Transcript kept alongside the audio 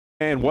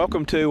And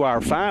welcome to our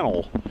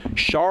final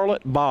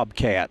Charlotte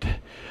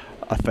Bobcat,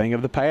 a thing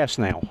of the past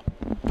now.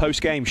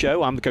 Post-game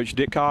show. I'm the coach,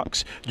 Dick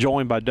Cox,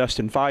 joined by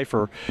Dustin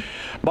Phifer.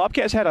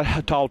 Bobcats had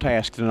a tall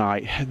task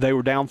tonight. They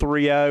were down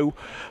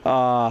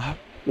 3-0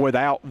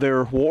 without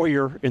their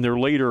warrior and their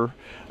leader.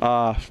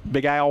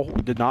 Big Al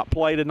did not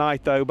play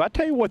tonight, though. But I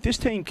tell you what, this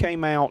team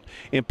came out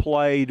and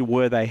played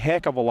with a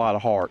heck of a lot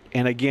of heart.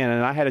 And again,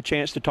 I had a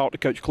chance to talk to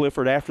Coach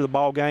Clifford after the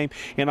ball game,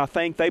 and I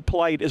think they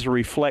played as a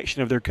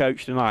reflection of their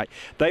coach tonight.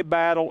 They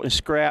battled and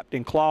scrapped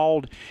and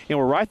clawed, and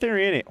were right there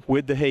in it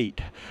with the Heat.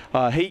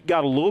 Heat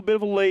got a little bit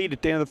of a lead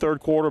at the end of the third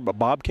quarter, but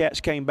Bobcats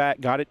came back,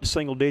 got it to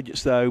single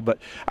digits, though. But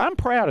I'm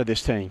proud of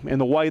this team and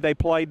the way they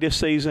played this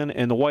season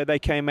and the way they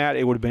came out.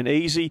 It would have been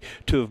easy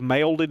to have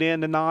mailed it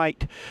in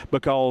tonight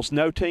because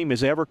no team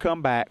has ever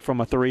come back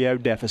from a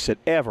 3-0 deficit,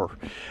 ever.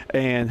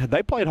 And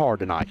they played hard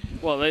tonight.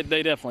 Well, they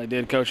definitely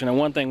did, Coach. And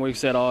one thing we've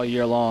said all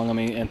year long,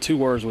 and two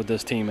words with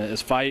this team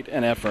is fight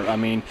and effort.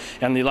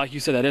 Like you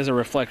said, that is a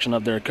reflection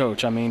of their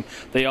coach.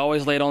 They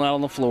always laid on out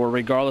on the floor,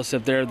 regardless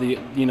if they're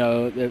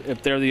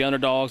if they're the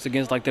underdogs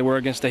like they were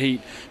against the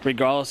Heat,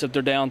 regardless if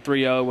they're down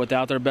 3-0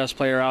 without their best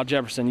player, Al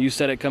Jefferson. You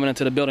said it coming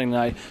into the building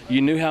tonight.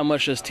 You knew how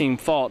much this team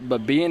fought,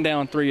 but being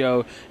down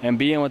 3-0 and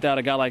being without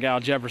a guy like Al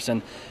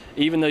Jefferson,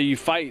 even though you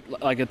fight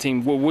like a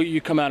team, will you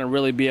come out and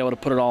really be able to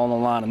put it all on the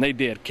line? And they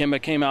did. Kemba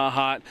came out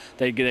hot.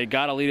 They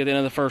got a lead at the end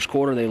of the first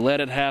quarter. They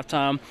led at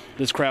halftime.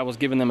 This crowd was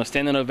giving them a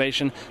standing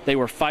ovation. They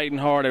were fighting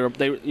hard.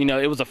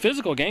 It was a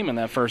physical game in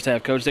that first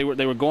half, Coach. They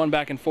were going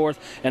back and forth,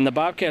 and the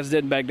Bobcats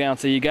didn't back down.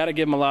 So you got to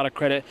give them a lot of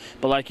credit.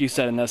 But like you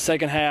said, in the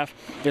second half,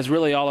 it's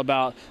really all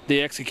about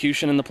the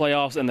execution in the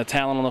playoffs and the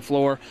talent on the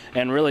floor.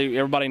 And really,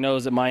 everybody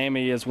knows that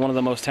Miami is one of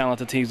the most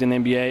talented teams in the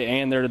NBA,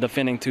 and they're the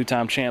defending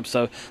two-time champs.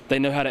 So they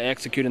know how to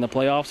execute in the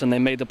playoffs, and they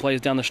made the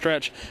plays down the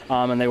stretch,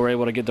 and they were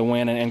able to get the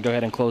win and go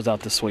ahead and close out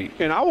the sweep.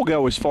 And I will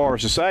go as far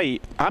as to say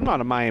I'm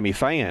not a Miami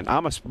fan.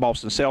 I'm a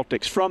Boston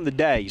Celtics from the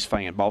days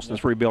fan.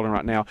 Boston's rebuilding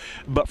right now.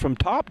 But from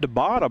top to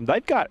bottom,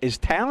 they've got as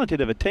talented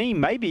of a team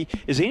maybe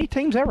as any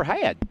team's ever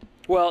had.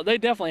 Well, they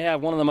definitely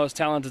have one of the most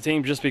talented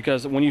teams just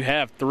because when you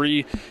have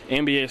three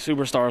NBA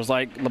superstars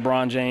like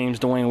LeBron James,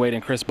 Dwayne Wade,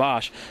 and Chris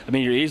Bosh,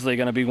 you're easily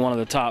going to be one of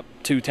the top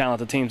two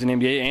talented teams in the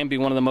NBA and be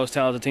one of the most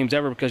talented teams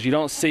ever because you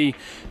don't see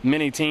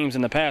many teams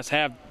in the past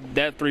have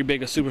that three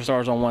biggest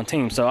superstars on one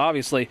team. So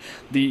obviously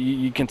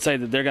you can say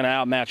that they're going to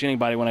outmatch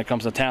anybody when it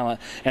comes to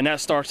talent, and that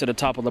starts at the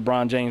top of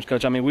LeBron James,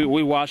 Coach.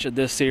 We watched it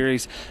this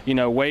series.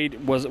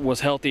 Wade was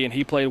healthy and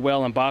he played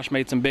well, and Bosh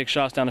made some big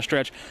shots down the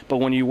stretch. But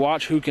when you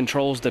watch who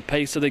controls the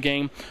pace of the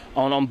game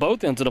on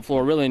both ends of the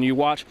floor, really, and you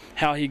watch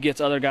how he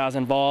gets other guys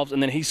involved,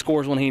 and then he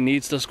scores when he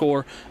needs to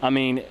score.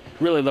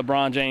 Really,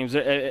 LeBron James,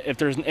 if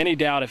there's any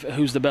doubt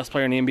who's the best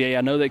player in the NBA,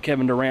 I know that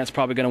Kevin Durant's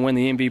probably going to win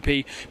the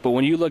MVP, but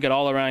when you look at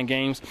all-around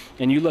games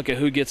and you look at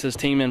who gets his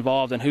team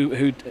involved and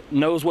who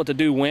knows what to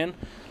do when,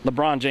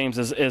 LeBron James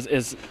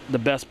is the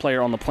best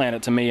player on the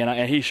planet to me,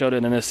 and he showed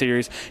it in this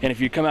series. And if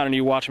you come out and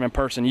you watch him in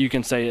person, you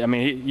can say,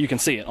 you can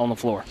see it on the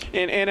floor.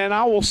 And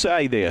I will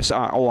say this,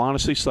 I will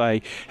honestly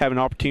say, have an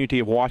opportunity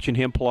of watching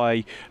him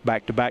play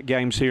back-to-back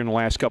games here in the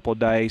last couple of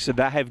days, that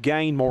I have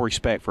gained more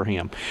respect for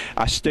him.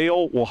 I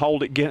still will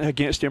hold it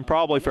against him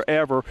probably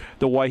forever,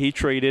 the way he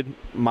treated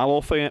my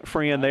little friend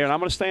there. And I'm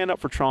going to stand up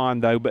for Tron,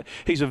 though, but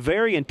he's a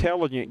very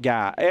intelligent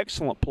guy,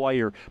 excellent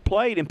player,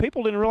 played, and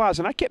people didn't realize,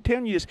 and I kept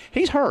telling you this,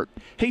 he's hurt.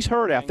 He's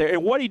hurt out there.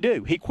 And what'd he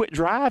do? He quit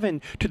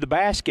driving to the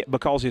basket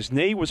because his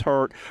knee was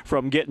hurt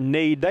from getting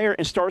kneed there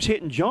and starts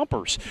hitting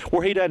jumpers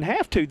where he doesn't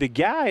have to. The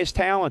guy is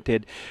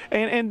talented.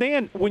 And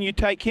then when you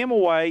take him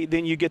away,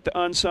 then you get the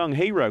unsung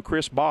hero,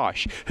 Chris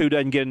Bosh, who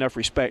doesn't get enough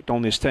respect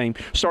on this team,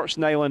 starts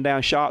nailing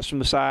down shots from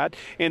the side.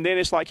 And then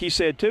it's like he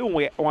said, too,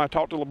 when I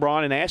talked to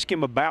LeBron and asked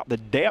him about the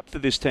depth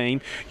of this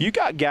team, you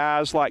got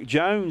guys like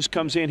Jones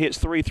comes in, hits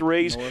 3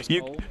 threes.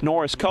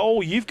 Norris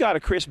Cole. You've got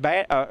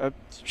a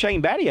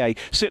Shane Battier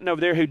sitting over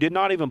there who did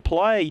not even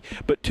play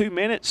but 2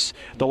 minutes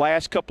the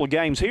last couple of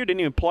games here,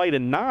 didn't even play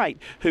tonight,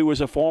 who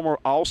was a former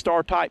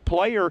all-star type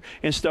player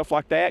and stuff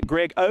like that.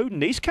 Greg Oden,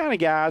 these kind of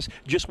guys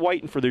just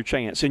waiting for their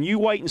chance. And you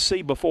wait and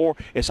see before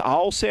it's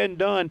all said and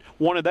done,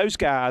 one of those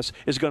guys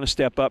is going to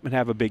step up and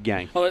have a big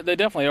game. Well, they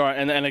definitely are.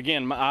 And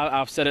again,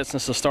 I've said it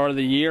since the start of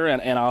the year,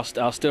 and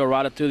I'll still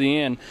ride it through the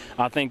end.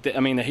 I think the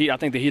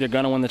Heat are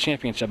going to win the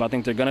championship. I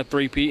think they're going to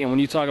three-peat. And when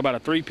you talk about a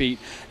three-peat,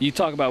 you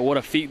talk about what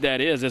a feat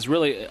that is. It's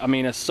really,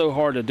 it's so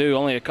hard to do.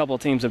 Only a couple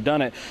of teams have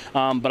done it,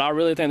 but I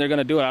really think they're going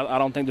to do it. I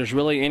don't think there's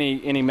really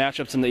any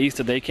matchups in the East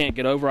that they can't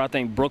get over. I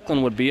think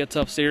Brooklyn would be a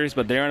tough series,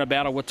 but they're in a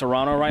battle with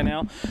Toronto right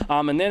now.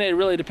 And then it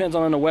really depends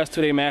on in the West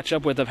who they match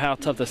up with of how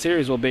tough the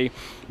series will be.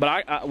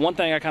 But one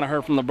thing I kind of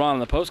heard from LeBron in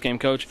the postgame,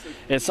 Coach,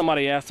 is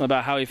somebody asked him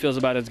about how he feels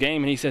about his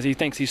game, and he says he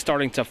thinks he's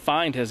starting to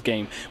find his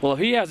game. Well, if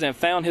he hasn't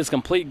found his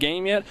complete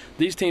game yet,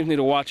 these teams need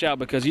to watch out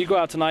because you go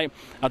out tonight,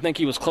 I think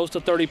he was close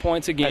to 30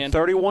 points again. At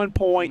 31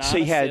 points,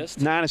 he had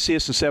assists. 9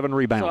 assists and 7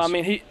 rebounds. So,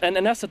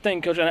 and that's the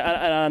thing, Coach. And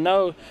I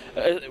know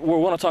we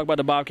want to talk about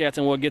the Bobcats,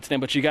 and we'll get to them,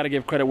 but you got to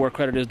give credit where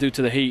credit is due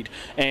to the Heat.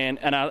 And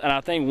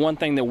I think one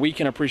thing that we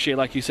can appreciate,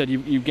 like you said,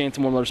 you've gained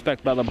some more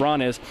respect about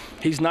LeBron, is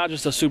he's not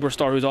just a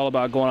superstar who's all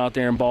about going out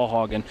there and ball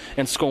hogging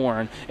and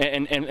scoring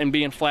and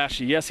being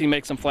flashy. Yes, he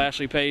makes some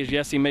flashy plays.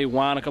 Yes, he may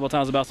whine a couple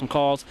times about some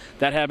calls.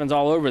 That happens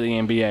all over the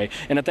NBA.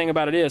 And the thing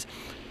about it is,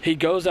 he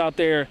goes out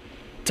there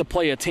to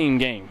play a team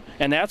game.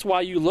 And that's why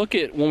you look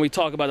at, when we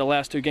talk about the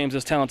last 2 games,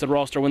 this talented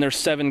roster, when there's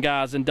 7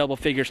 guys in double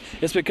figures,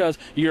 it's because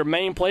your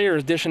main player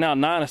is dishing out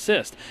 9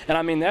 assists. And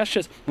I mean, that's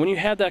just, when you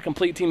have that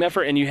complete team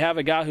effort and you have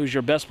a guy who's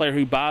your best player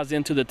who buys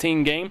into the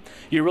team game,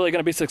 you're really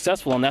going to be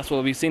successful. And that's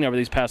what we've seen over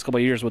these past couple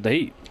of years with the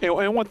Heat.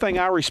 And one thing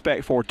I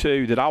respect for,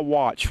 too, that I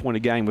watched when the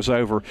game was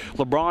over,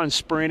 LeBron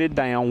sprinted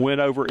down,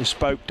 went over and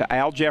spoke to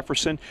Al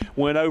Jefferson,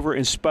 went over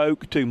and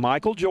spoke to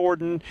Michael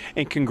Jordan,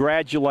 and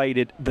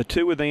congratulated the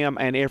 2 of them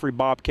and every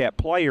Bobcat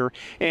player.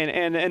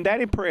 And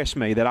that impressed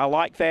me, that I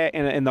like that.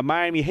 And the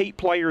Miami Heat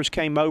players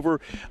came over.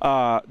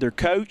 Their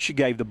coach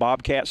gave the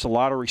Bobcats a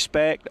lot of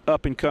respect,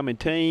 up-and-coming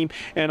team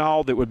and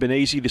all. That would have been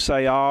easy to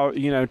say,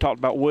 talked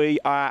about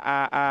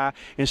I,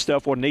 and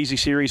stuff. What an easy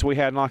series we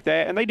had and like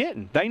that. And they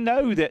didn't. They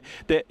know that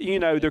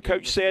their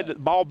coach said that the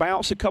ball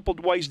bounced a couple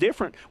of ways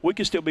different. We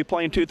could still be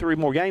playing 2 or 3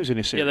 more games in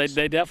this series.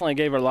 Yeah, they definitely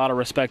gave a lot of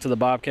respect to the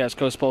Bobcats.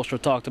 Coach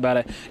Spoelstra talked about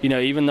it.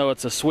 Even though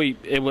it's a sweep,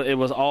 it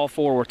was all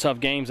 4 were tough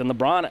games. And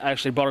LeBron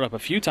actually brought it up a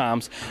few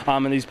times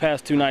in these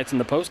past 2 nights in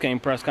the post-game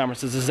press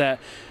conferences, is that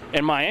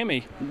in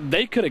Miami,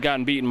 they could have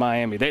gotten beat in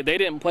Miami. They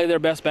didn't play their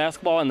best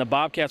basketball, and the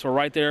Bobcats were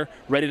right there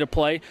ready to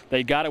play.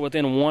 They got it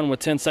within 1 with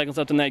 10 seconds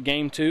left in that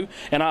game, too.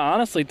 And I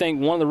honestly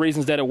think one of the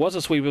reasons that it was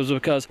a sweep was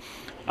because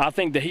I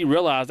think that he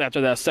realized after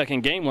that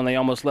second game, when they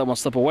almost let one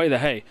slip away, that,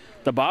 hey,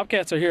 the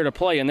Bobcats are here to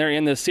play and they're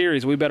in this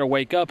series. We better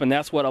wake up. And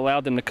that's what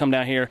allowed them to come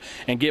down here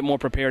and get more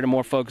prepared and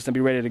more focused and be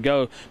ready to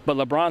go. But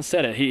LeBron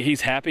said it.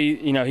 He's happy.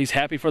 He's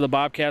happy for the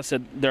Bobcats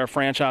that they're a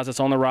franchise that's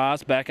on the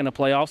rise back in the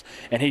playoffs.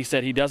 And he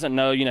said he doesn't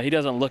know, he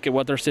doesn't look at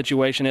what their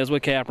situation is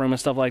with cap room and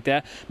stuff like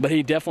that. But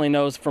he definitely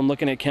knows from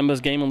looking at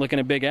Kemba's game and looking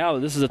at Big Al that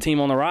this is a team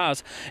on the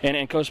rise.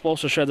 And Coach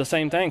Spoelstra shared the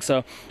same thing.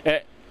 So,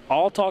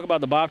 all talk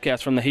about the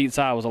Bobcats from the Heat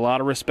side was a lot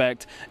of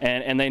respect,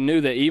 and they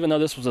knew that even though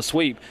this was a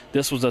sweep,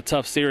 this was a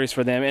tough series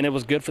for them, and it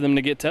was good for them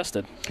to get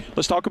tested.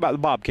 Let's talk about the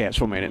Bobcats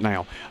for a minute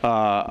now.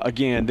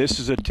 Again, this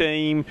is a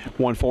team,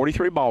 won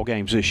 43 ball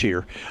games this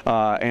year.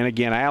 And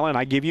again, Alan,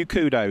 I give you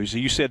kudos.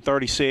 You said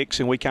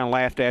 36, and we kind of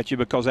laughed at you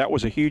because that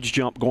was a huge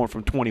jump going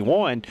from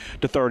 21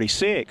 to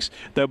 36.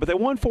 But they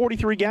won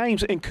 43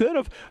 games and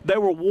they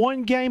were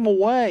 1 game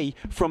away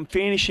from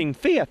finishing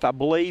 5th, I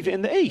believe,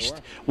 in the East.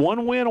 Sure.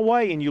 1 win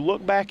away, and you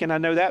look back, and I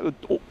know that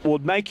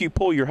would make you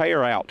pull your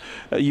hair out.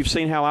 You've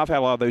seen how I've had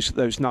a lot of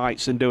those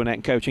nights and doing that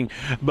in coaching.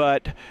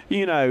 But,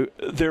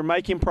 they're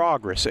making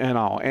progress and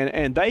all.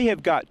 And they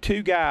have got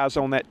 2 guys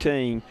on that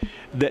team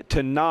that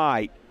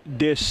tonight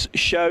this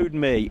showed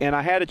me, and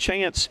I had a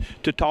chance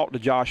to talk to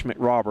Josh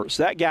McRoberts.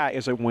 That guy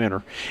is a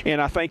winner.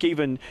 And I think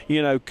even,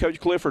 Coach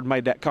Clifford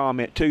made that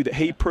comment too, that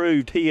he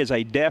proved he is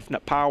a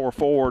definite power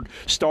forward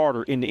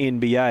starter in the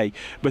NBA.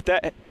 But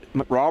that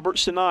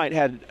McRoberts tonight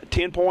had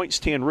 10 points,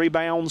 10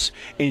 rebounds,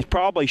 and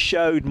probably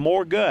showed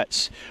more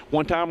guts.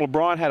 One time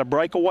LeBron had a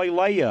breakaway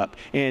layup,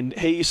 and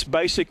he's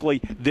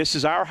basically, this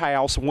is our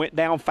house, went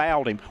down,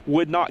 fouled him,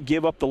 would not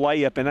give up the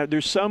layup. And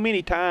there's so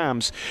many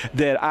times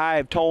that I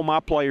have told my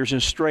players in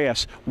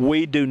stress,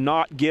 we do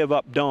not give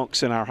up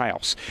dunks in our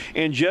house.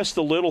 And just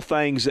the little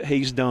things that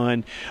he's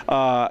done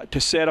to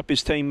set up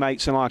his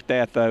teammates and like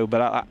that, though.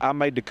 But I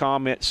made the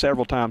comment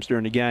several times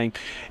during the game,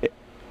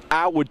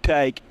 I would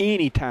take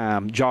any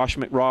time Josh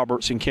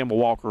McRoberts and Kemba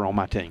Walker on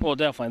my team. Well,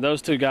 definitely.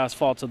 Those 2 guys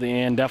fought to the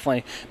end.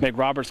 Definitely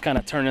McRoberts kind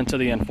of turned into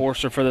the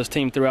enforcer for this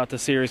team throughout the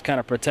series, kind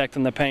of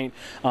protecting the paint.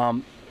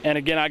 And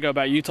again, I go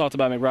back, you talked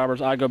about McRoberts,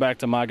 I go back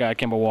to my guy,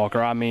 Kemba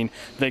Walker. I mean,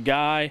 the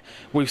guy,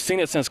 we've seen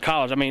it since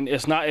college. I mean,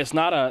 it's not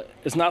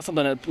something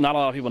that not a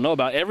lot of people know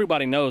about.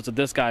 Everybody knows that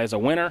this guy is a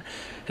winner.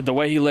 The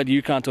way he led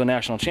UConn to a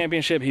national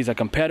championship, he's a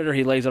competitor,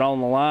 he lays it all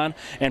on the line.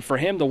 And for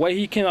him, the way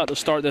he came out to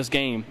start this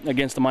game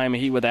against the Miami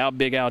Heat without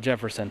Big Al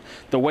Jefferson,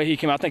 the way he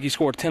came out, I think he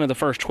scored 10 of the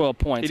first 12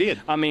 points. He did.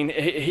 I mean,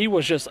 he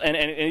was just, and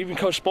even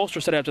Coach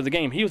Spoelstra said after the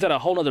game, he was at a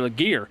whole other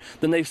gear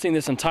than they've seen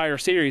this entire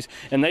series.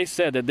 And they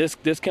said that this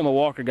Kemba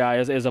Walker guy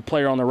is a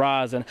player on the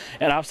rise. And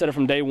I've said it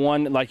from day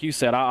one, like you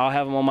said, I'll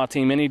have him on my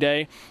team any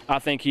day. I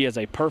think he is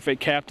a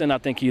perfect captain. I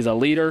think he's a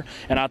leader.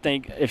 And I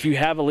think if you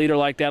have a leader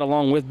like that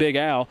along with Big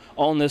Al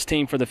on this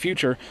team for the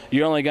future,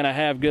 you're only going to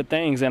have good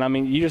things. And I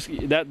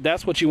mean,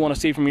 that's what you want to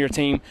see from your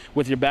team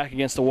with your back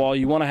against the wall.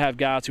 You want to have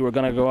guys who are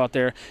going to go out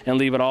there and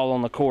leave it all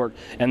on the court.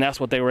 And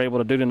that's what they were able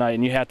to do tonight.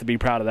 And you have to be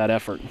proud of that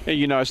effort.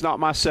 It's not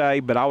my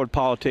say, but I would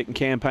politic and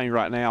campaign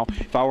right now.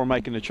 If I were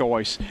making the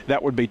choice,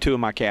 that would be 2 of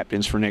my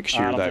captains for next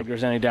year, I don't think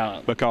there's any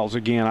doubt. Because,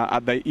 again,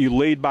 you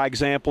lead by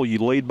example. You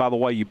lead by the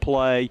way you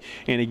play.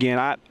 And,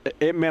 again,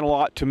 it meant a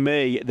lot to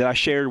me that I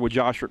shared with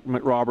Josh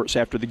McRoberts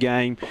after the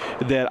game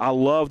that I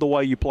love the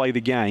way you play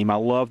the game. I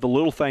love the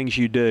little things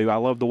you do. I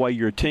love the way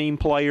you're a team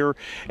player.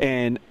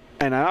 And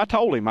And I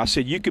told him, I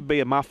said, you could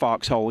be in my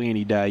foxhole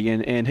any day.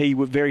 And he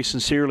would very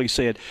sincerely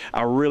said,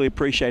 I really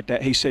appreciate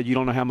that. He said, you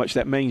don't know how much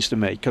that means to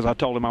me, because I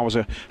told him I was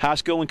a high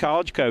school and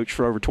college coach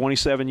for over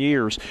 27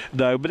 years,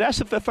 though. But that's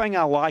the thing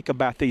I like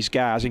about these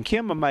guys. And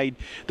Kemba made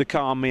the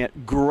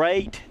comment,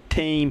 great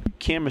team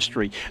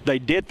chemistry. They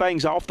did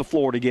things off the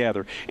floor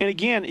together. And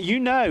again, you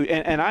know,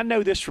 and I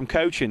know this from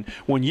coaching,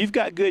 when you've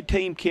got good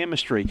team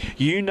chemistry,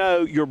 you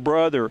know your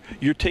brother,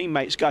 your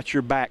teammates got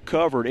your back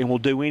covered and will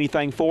do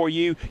anything for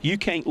you. You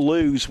can't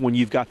lose when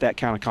you've got that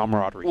kind of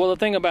camaraderie. Well, the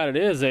thing about it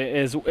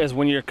is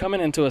when you're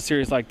coming into a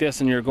series like this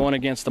and you're going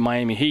against the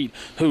Miami Heat,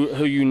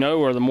 who you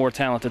know are the more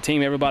talented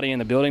team. Everybody in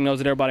the building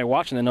knows it. Everybody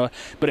watching they know it.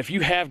 But if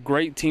you have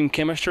great team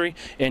chemistry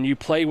and you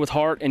play with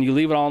heart and you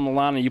leave it all on the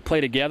line and you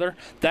play together,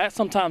 that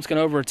sometimes can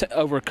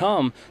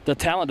overcome the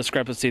talent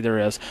discrepancy there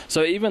is.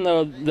 So even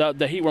though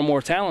the Heat were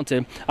more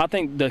talented, I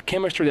think the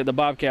chemistry that the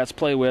Bobcats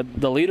play with,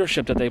 the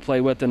leadership that they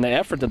play with, and the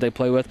effort that they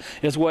play with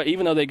is what,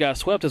 even though they got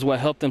swept, is what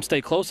helped them stay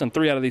close in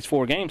 3 out of these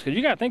 4 games. Because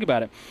you got to think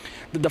about it.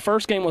 The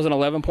first game was an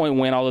 11-point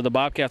win, although the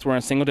Bobcats were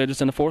in single digits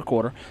in the fourth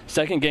quarter.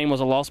 Second game was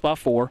a loss by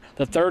 4.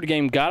 The third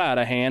game got out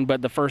of hand,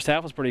 but the first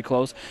half was pretty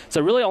close.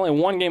 So really only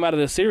one game out of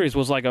this series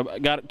was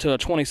got to a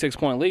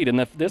 26-point lead. And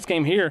this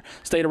game here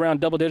stayed around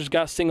double digits,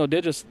 got single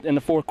digits in the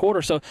fourth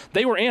quarter. So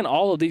they were in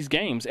all of these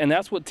games, and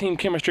that's what team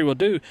chemistry will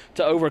do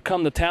to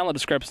overcome the talent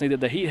discrepancy that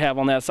the Heat have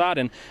on that side.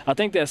 And I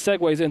think that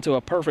segues into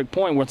a perfect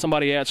point when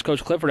somebody asked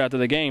Coach Clifford after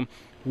the game,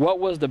 what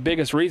was the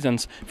biggest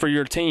reasons for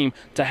your team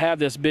to have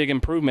this big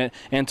improvement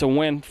and to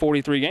win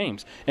 43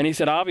 games? And he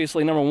said,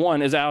 obviously, number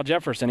one is Al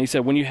Jefferson. He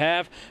said, when you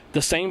have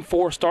the same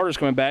 4 starters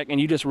coming back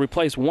and you just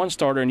replace one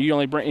starter and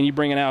you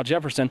bring in Al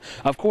Jefferson,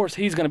 of course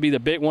he's going to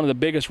be one of the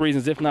biggest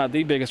reasons, if not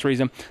the biggest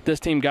reason, this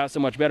team got so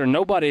much better.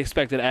 Nobody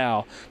expected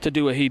Al to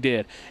do what he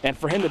did, and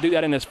for him to do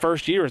that in his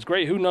first year is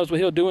great. Who knows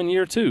what he'll do in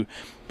year 2?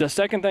 The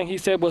second thing he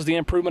said was the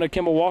improvement of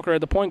Kemba Walker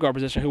at the point guard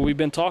position, who we've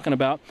been talking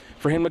about,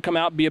 for him to come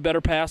out, be a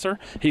better passer.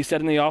 He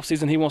said in the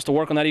offseason he wants to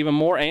work on that even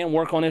more and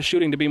work on his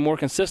shooting to be more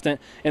consistent.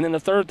 And then the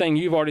third thing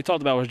you've already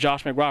talked about was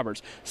Josh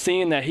McRoberts,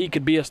 seeing that he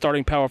could be a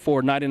starting power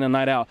forward night in and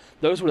night out.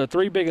 Those were the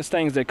 3 biggest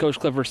things that Coach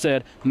Clifford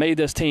said made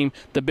this team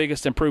the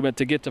biggest improvement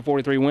to get to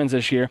 43 wins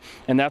this year.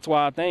 And that's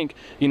why I think,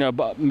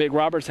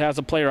 McRoberts has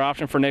a player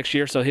option for next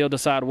year, so he'll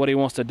decide what he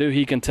wants to do.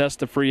 He can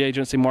test the free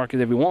agency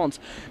market if he wants.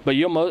 But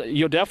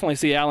you'll definitely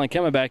see Allen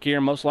Kemba back here,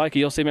 and most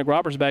likely you'll see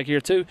McRoberts back here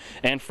too.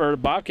 And for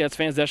Bobcats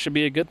fans, that should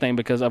be a good thing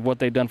because of what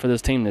they've done for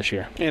this team this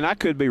year. And I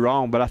could be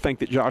wrong, but I think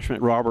that Josh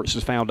McRoberts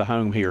has found a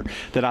home here.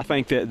 That I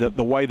think that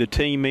the way the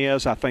team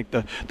is, I think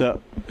the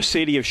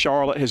city of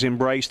Charlotte has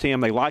embraced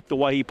him. They like the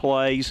way he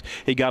plays.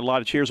 He got a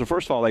lot of cheers. Well,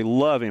 first of all, they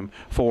love him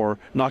for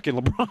knocking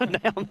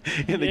LeBron down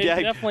in the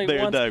game. Definitely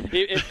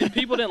if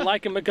people didn't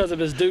like him because of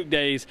his Duke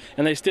days,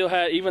 and they still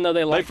had, even though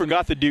they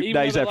forgot the Duke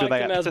days after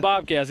that. Him as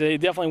Bobcats, he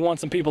definitely won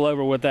some people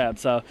over with that.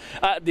 So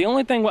the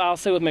only thing I'll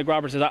say with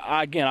McRoberts is,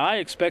 I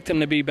expect him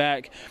to be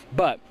back,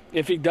 but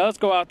if he does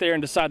go out there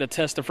and decide to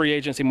test the free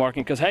agency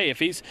market, because, hey, if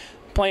he's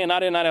playing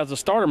night in, night out as a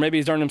starter, maybe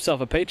he's earned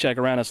himself a paycheck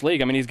around this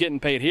league. I mean, he's getting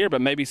paid here,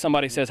 but maybe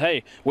somebody says,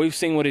 hey, we've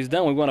seen what he's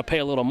done. We want to pay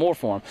a little more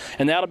for him.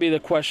 And that'll be the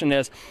question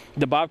as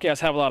the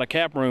Bobcats have a lot of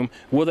cap room.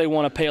 Will they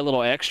want to pay a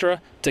little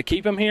extra to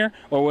keep him here,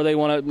 or will they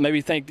want to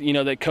maybe think,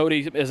 that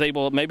Cody is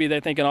able, maybe they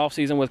think an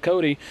offseason with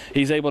Cody,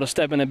 he's able to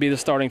step in and be the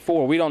starting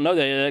 4. We don't know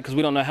that yet because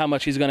we don't know how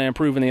much he's going to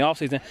improve in the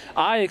offseason.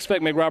 I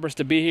expect McRoberts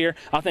to be here.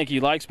 I think he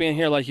likes being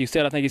here. Like you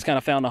said, I think he's kind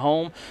of found a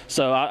home.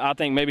 So I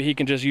think maybe he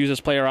can just use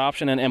his player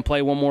option and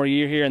play one more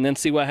year here and then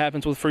see what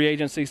happens with free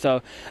agency.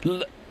 So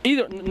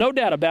no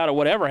doubt about it,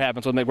 whatever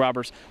happens with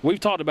McRoberts, we've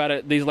talked about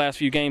it these last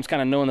few games,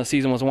 kind of knowing the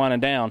season was winding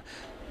down.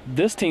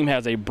 This team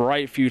has a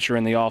bright future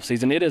in the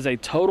offseason. It is a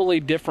totally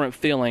different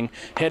feeling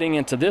heading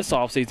into this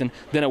offseason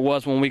than it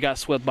was when we got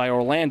swept by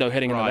Orlando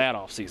heading into that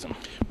offseason.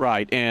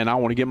 Right, and I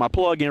want to get my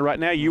plug in right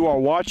now. You are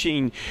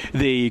watching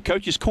the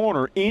Coach's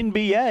Corner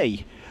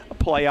NBA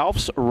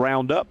playoffs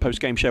roundup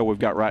post-game show we've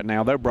got right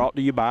now. They're brought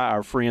to you by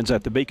our friends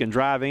at the Beacon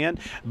Drive-In,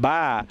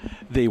 by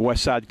the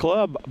West Side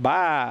Club,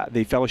 by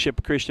the Fellowship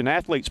of Christian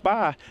Athletes,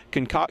 by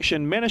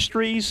Concoction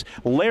Ministries,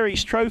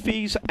 Larry's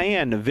Trophies,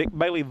 and Vic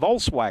Bailey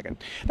Volkswagen.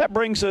 That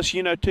brings us,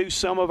 to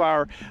some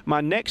of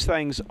my next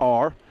things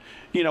are,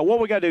 what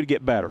we got to do to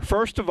get better.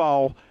 First of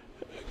all,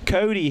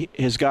 Cody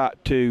has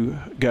got to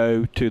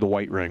go to the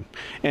weight room,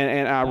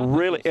 and I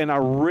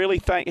really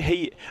think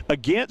he,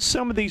 against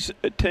some of these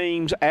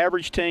teams,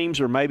 average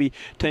teams, or maybe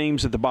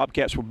teams that the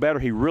Bobcats were better,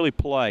 he really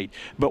played.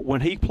 But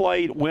when he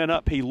went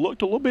up, he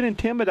looked a little bit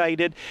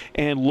intimidated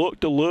and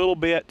looked a little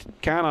bit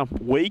kind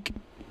of weak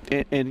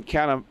and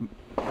kind of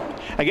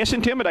I guess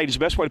intimidate is the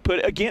best way to put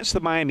it, against the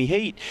Miami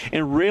Heat,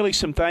 and really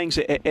some things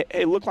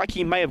it looked like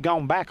he may have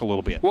gone back a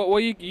little bit. Well,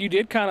 you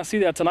did kind of see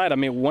that tonight. I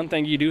mean, one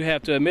thing you do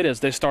have to admit is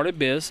they started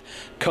Biz.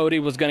 Cody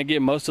was going to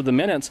get most of the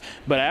minutes,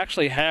 but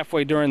actually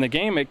halfway during the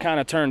game, it kind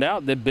of turned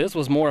out that Biz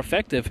was more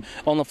effective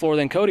on the floor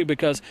than Cody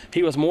because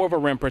he was more of a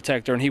rim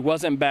protector and he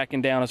wasn't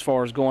backing down as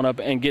far as going up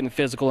and getting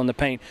physical in the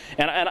paint.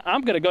 And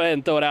I'm going to go ahead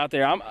and throw it out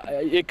there.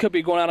 It could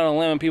be going out on a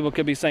limb and people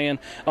could be saying,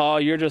 oh,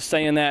 you're just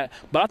saying that.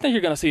 But I think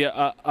you're going to see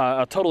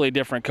a totally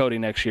different Cody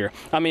next year.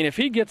 I mean, if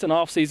he gets an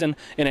offseason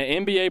in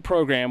an NBA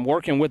program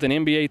working with an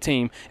NBA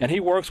team and he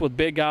works with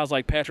big guys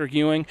like Patrick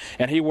Ewing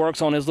and he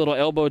works on his little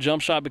elbow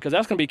jump shot, because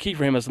that's going to be key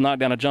for him is to knock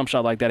down a jump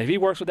shot like that. If he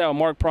works with that with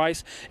Mark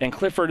Price and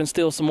Clifford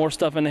instills some more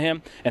stuff into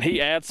him and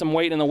he adds some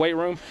weight in the weight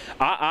room,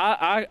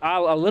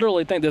 I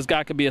literally think this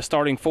guy could be a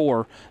starting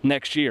 4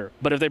 next year.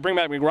 But if they bring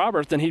back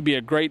McRoberts, then he'd be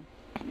a great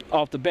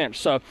off the bench.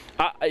 So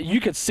you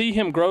could see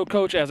him grow,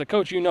 Coach. As a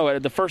coach, you know,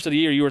 at the first of the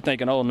year you were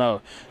thinking, oh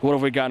no, what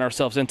have we gotten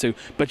ourselves into?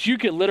 But you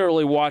could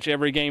literally watch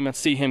every game and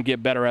see him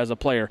get better as a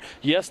player.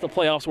 Yes, the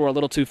playoffs were a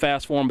little too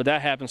fast for him, but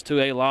that happens to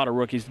a lot of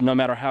rookies no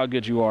matter how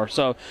good you are.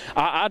 So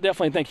I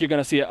definitely think you're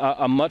going to see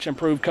a much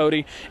improved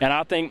Cody, and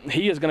I think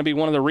he is going to be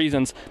one of the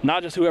reasons,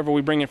 not just whoever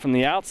we bring in from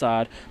the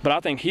outside, but I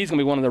think he's going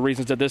to be one of the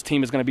reasons that this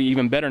team is going to be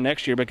even better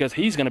next year, because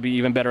he's going to be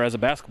even better as a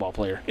basketball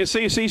player. It's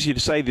easy to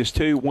say this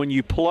too. When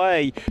you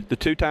play the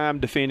two-time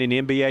defending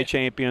NBA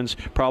champions,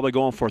 probably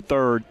going for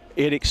third,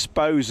 it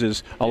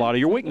exposes a lot of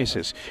your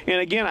weaknesses. And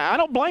again, I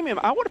don't blame him.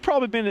 I would have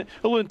probably been a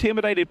little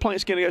intimidated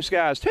playing against those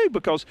guys too,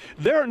 because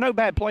there are no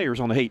bad players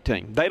on the Heat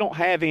team. They don't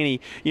have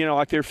any,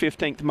 like their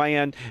 15th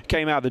man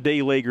came out of the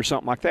D League or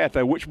something like that,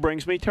 though, which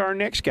brings me to our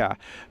next guy,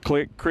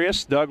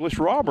 Chris Douglas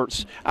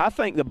Roberts. I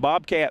think the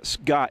Bobcats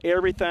got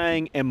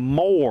everything and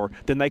more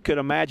than they could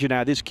imagine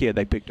out of this kid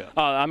they picked up.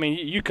 I mean,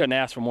 you couldn't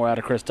ask for more out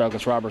of Chris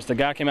Douglas Roberts. The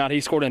guy came out,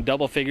 he scored in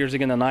double figures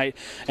again tonight,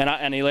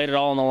 and he laid it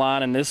all on the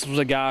line, and this was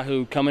a guy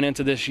who, coming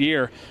into this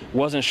year,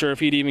 wasn't sure if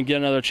he'd even get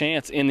another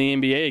chance in the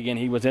NBA again.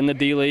 He was in the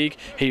D League.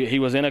 He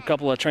was in a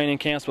couple of training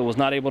camps, but was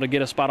not able to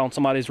get a spot on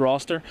somebody's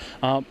roster.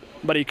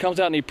 But he comes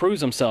out and he proves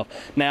himself.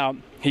 Now,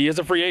 he is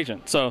a free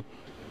agent, so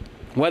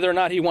whether or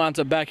not he winds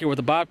up back here with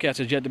the Bobcats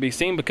is yet to be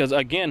seen, because,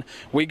 again,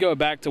 we go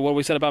back to what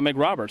we said about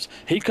McRoberts.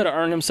 He could have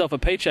earned himself a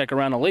paycheck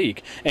around the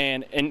league,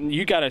 and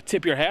you got to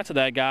tip your hat to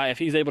that guy. If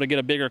he's able to get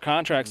a bigger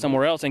contract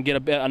somewhere else and get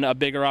a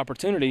bigger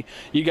opportunity,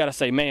 you got to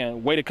say,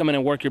 man, way to come in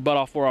and work your butt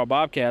off for our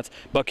Bobcats,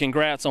 but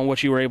congrats on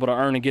what you were able to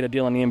earn and get a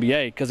deal in the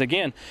NBA. Because,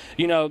 again,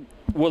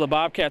 will the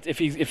Bobcats, if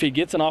he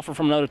gets an offer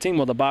from another team,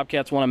 will the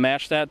Bobcats want to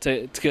match that?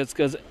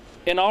 Because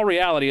in all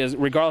reality,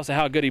 regardless of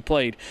how good he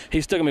played,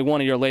 he's still going to be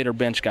one of your later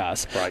bench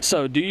guys. Right.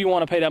 So do you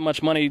want to pay that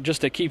much money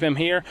just to keep him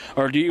here,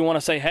 or do you want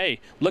to say, hey,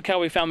 look how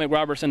we found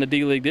McRoberts in the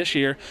D League this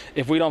year.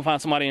 If we don't find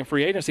somebody in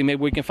free agency,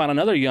 maybe we can find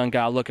another young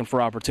guy looking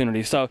for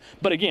opportunity. So,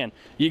 but again,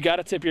 you got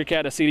to tip your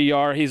hat to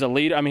CDR. He's a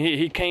leader. I mean,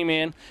 he came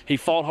in, he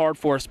fought hard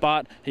for a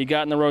spot, he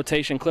got in the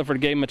rotation. Clifford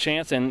gave him a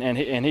chance, and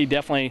he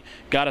definitely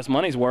got his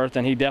money's worth,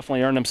 and he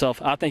definitely earned himself.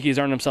 I think he's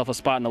earned himself a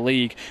spot in the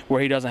league where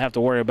he doesn't have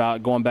to worry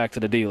about going back to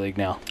the D League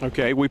now.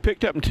 Okay, we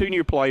picked up 2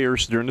 new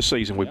players during the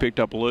season. We picked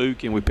up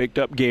Luke and we picked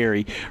up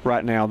Gary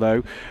right now,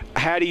 though.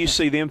 How do you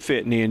see them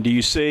fitting in? Do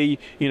you see,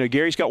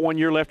 Gary's got 1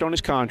 year left on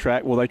his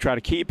contract. Will they try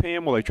to keep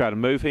him? Will they try to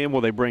move him?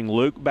 Will they bring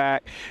Luke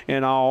back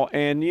and all?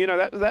 And,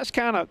 that's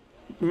kind of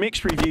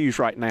mixed reviews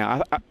right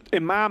now.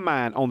 In my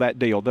mind on that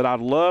deal, that I'd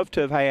love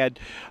to have had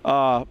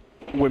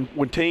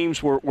when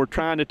teams were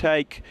trying to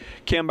take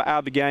Kemba out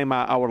of the game,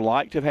 I would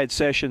like to have had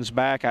Sessions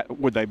back.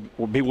 Would they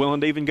be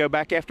willing to even go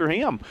back after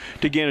him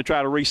to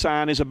try to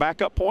re-sign as a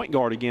backup point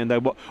guard again, though?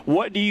 But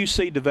what do you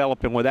see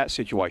developing with that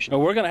situation?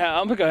 Well, I'm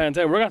going to go ahead and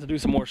tell you, we're going to have to do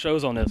some more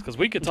shows on this, because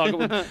we could talk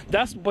about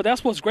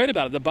that's what's great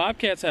about it. The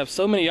Bobcats have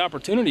so many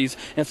opportunities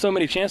and so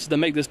many chances to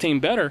make this team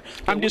better.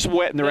 I'm just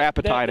whetting their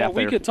appetite out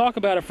there. We could talk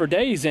about it for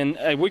days, and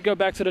we go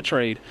back to the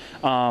trade.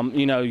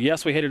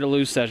 Yes, we hated to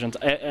lose Sessions,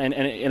 and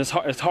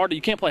it's hard.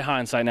 You can't play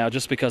hindsight now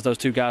just because those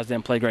 2 guys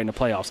didn't play great in the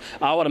playoffs.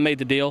 I would have made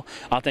the deal.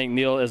 I think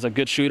Neal is a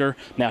good shooter.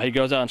 Now, he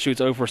goes out and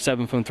shoots over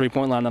 7 from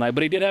three-point line tonight,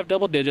 but he did have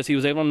double digits. He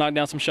was able to knock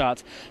down some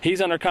shots.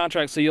 He's under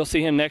contract, so you'll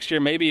see him next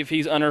year. Maybe if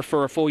he's under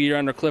for a full year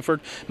under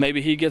Clifford,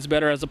 maybe he gets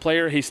better as a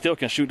player. He still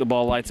can shoot the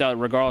ball lights out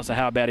regardless of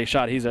how bad he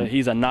shot. He's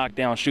a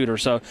knockdown shooter,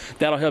 so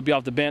that'll help you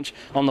off the bench.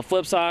 On the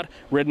flip side,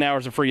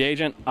 Ridnour's a free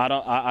agent.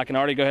 I can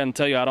already go ahead and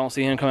tell you I don't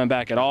see him coming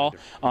back at all.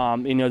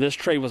 This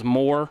trade was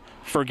more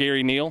for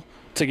Gary Neal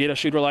to get a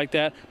shooter like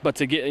that, but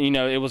to get,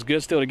 it was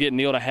good still to get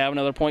Neal to have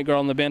another point guard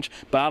on the bench,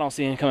 but I don't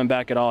see him coming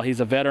back at all.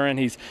 He's a veteran.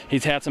 He's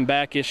had some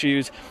back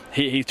issues.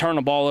 He turned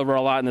the ball over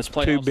a lot in this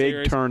playoff 2 big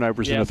series.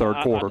 Turnovers in the third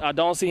quarter. I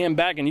don't see him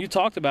back, and you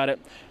talked about it.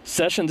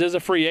 Sessions is a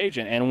free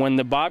agent, and when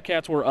the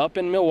Bobcats were up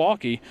in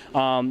Milwaukee,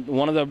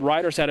 one of the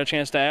writers had a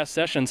chance to ask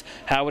Sessions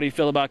how would he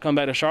feel about coming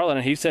back to Charlotte,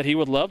 and he said he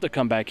would love to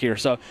come back here.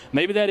 So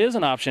maybe that is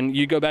an option.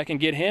 You go back and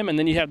get him, and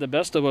then you have the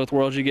best of both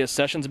worlds. You get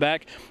Sessions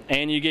back,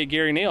 and you get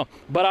Gary Neal.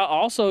 But I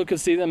also could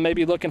see them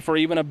maybe looking for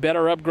even a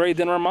better upgrade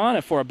than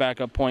Ramon for a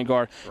backup point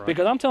guard. Right.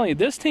 Because I'm telling you,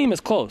 this team is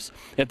close.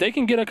 If they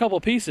can get a couple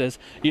pieces,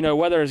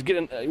 whether it's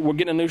we're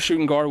getting a new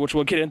shooting guard, which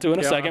we'll get into in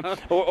a second,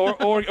 or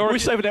we're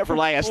saving that for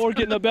last, or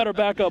getting a better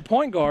backup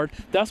point guard,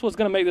 that's what's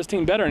going to make this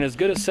team better. And as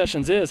good as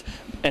Sessions is,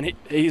 and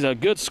he's a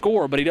good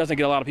scorer, but he doesn't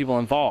get a lot of people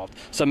involved.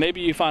 So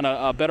maybe you find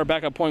a better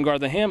backup point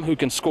guard than him who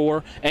can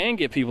score and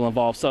get people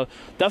involved. So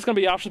that's going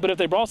to be options. But if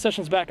they brought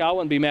Sessions back, I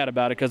wouldn't be mad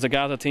about it because the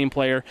guy's a team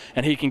player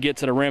and he can get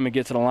to the rim and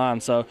get to the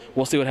line. So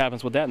we'll see what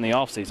happens with that in the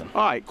offseason.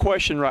 All right,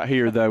 question right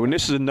here, though, and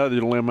this is another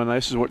dilemma, and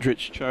this is what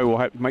Rich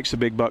Cho makes the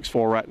big bucks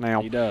for right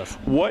now. He does.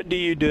 What do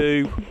you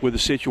do with a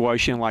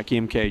situation like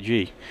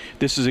MKG?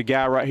 This is a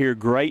guy right here,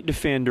 great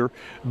defender,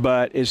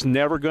 but is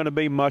never going to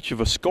be much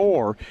of a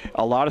scorer.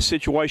 A lot of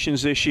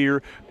situations this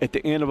year, at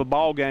the end of a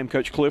ball game,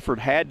 Coach Clifford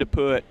had to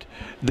put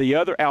the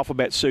other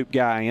alphabet soup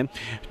guy in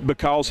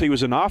because he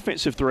was an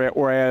offensive threat,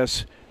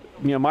 whereas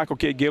Michael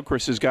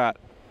Kidd-Gilchrist has got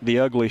the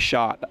ugly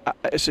shot.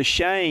 It's a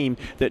shame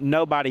that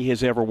nobody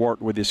has ever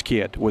worked with this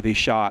kid, with his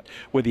shot,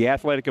 with the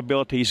athletic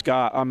ability he's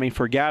got. I mean,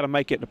 for a guy to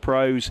make it to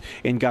pros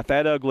and got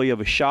that ugly of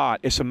a shot,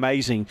 it's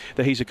amazing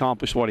that he's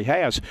accomplished what he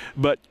has.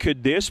 But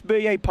could this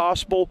be a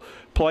possible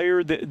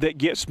player that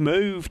gets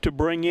moved to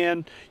bring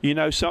in,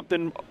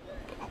 something?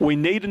 We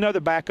need another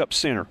backup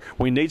center.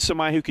 We need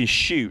somebody who can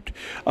shoot.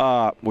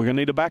 We're going to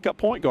need a backup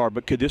point guard,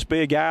 but could this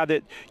be a guy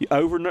that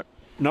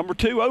number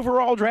 2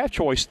 overall draft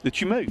choice that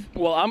you move?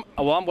 Well,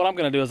 what I'm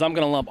going to do is I'm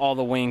going to lump all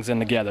the wings in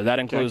together. That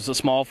includes the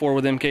small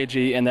forward with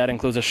MKG, and that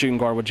includes a shooting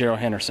guard with Charotte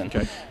Henderson.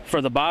 Okay. For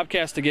the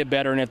Bobcats to get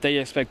better, and if they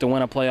expect to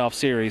win a playoff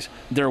series,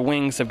 their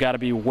wings have got to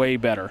be way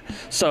better.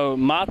 So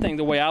my thing,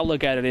 the way I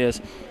look at it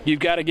is, you've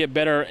got to get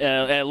better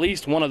at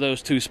least one of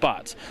those 2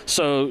 spots.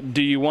 So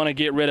do you want to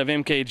get rid of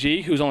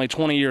MKG, who's only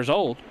 20 years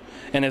old,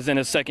 and is in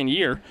his second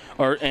year,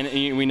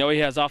 and we know he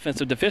has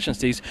offensive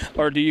deficiencies,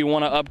 or do you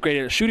want to upgrade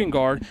it at shooting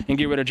guard and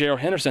get rid of Charotte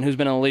Henderson, who's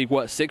been in the league,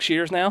 6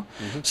 years now?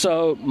 Mm-hmm.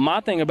 So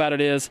my thing about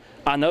it is,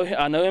 I know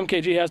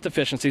MKG has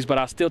deficiencies, but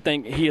I still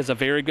think he is a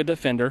very good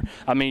defender.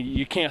 I mean,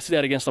 you can't see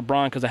that against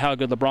LeBron because of how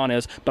good LeBron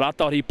is, but I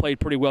thought he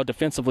played pretty well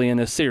defensively in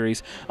this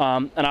series.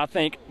 And I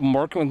think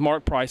working with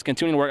Mark Price,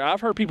 continuing to work,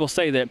 I've heard people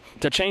say that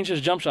to change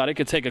his jump shot, it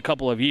could take a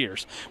couple of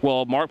years.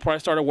 Well, Mark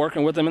Price started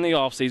working with him in the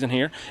offseason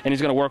here, and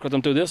he's going to work with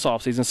him through this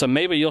offseason. So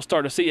maybe you'll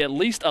start to see at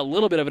least a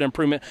little bit of an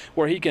improvement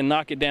where he can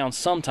knock it down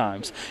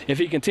sometimes. If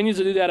he continues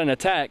to do that in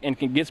attack and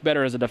gets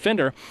better as a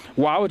defender,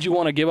 why would you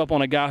want to give up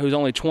on a guy who's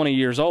only 20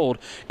 years old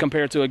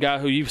compared to a guy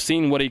who you've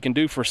seen what he can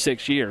do for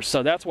 6 years?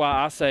 So that's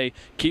why I say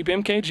keep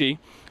MKG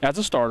as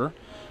a starter.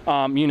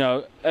 And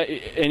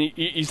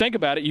you think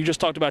about it, you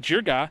just talked about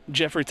your guy,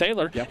 Jeffrey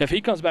Taylor. Yep. If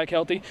he comes back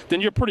healthy, then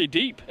you're pretty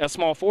deep at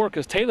small forward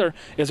because Taylor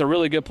is a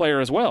really good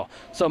player as well.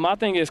 So my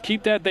thing is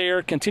keep that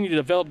there, continue to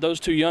develop those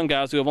 2 young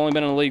guys who have only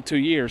been in the league 2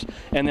 years,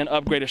 and then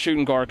upgrade a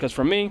shooting guard. Because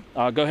for me,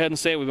 I'll go ahead and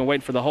say it, we've been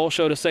waiting for the whole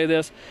show to say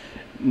this.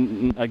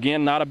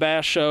 Again, not a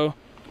bash show,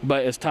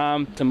 but it's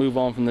time to move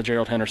on from the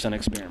Charotte Henderson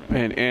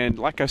experiment. And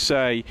like I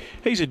say,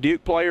 he's a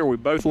Duke player. We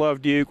both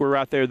love Duke. We're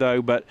right there,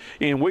 though.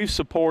 And we've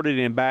supported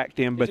and backed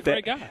him. He's a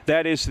great guy.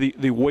 That is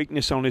the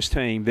weakness on this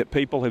team, that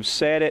people have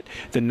said it.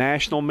 The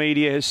national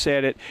media has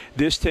said it.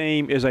 This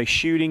team is a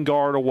shooting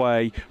guard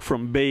away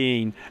from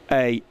being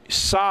a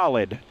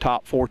solid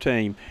top 4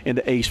 team in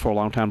the East for a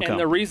long time to come. And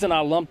the reason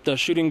I lumped the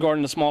shooting guard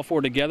and the small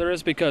forward together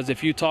is because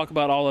if you talk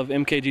about all of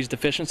MKG's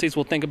deficiencies,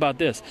 well, think about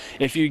this.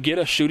 If you get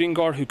a shooting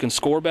guard who can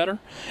score better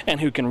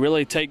and who can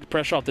really take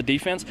pressure off the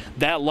defense,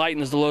 that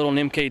lightens the load on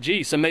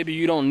MKG. So maybe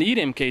you don't need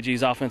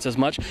MKG's offense as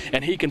much,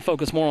 and he can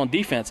focus more on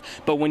defense.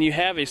 But when you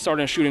have a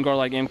starting shooting guard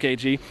like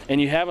MKG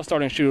and you have a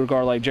starting shooting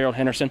guard like Charotte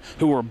Henderson,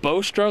 who are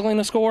both struggling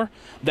to score,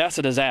 that's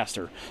a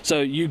disaster.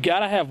 So you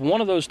got to have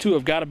one of those 2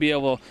 have got to be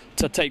able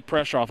to take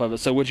pressure off of it.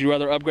 So would you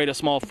rather upgrade a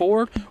small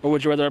forward or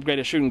would you rather upgrade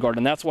a shooting guard?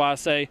 And that's why I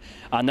say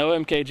I know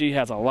MKG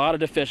has a lot of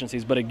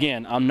deficiencies, but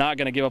again, I'm not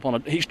going to give up on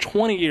it. He's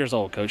 20 years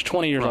old, Coach,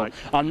 20 years old.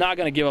 I'm not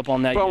going to give up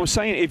on that. Well, I'm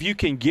saying if you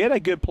can get a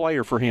good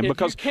player for him,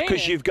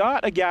 because you've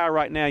got a guy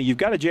right now, you've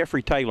got a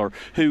Jeffrey Taylor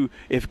who,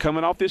 if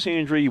coming off this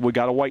injury, we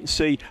got to wait and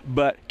see,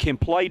 but can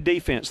play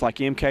defense like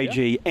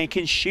MKG and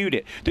can shoot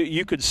it. That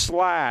you could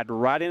slide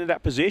right into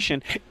that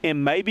position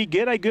and maybe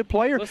get a good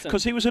player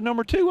because he was a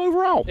number 2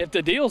 overall. If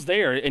the deal's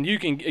there and you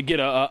can get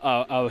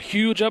a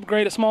huge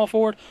upgrade at small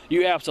forward,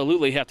 you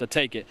absolutely have to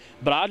take it.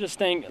 But I just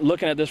think,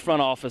 looking at this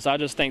front office, I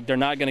just think they're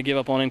not going to give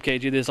up on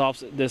MKG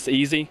this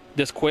easy,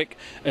 this quick,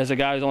 as a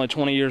guy who's only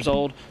 20 years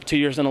old, 2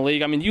 years in the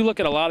league. I mean, you look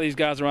at a lot of these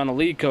guys around the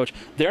league, Coach,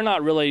 they're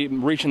not really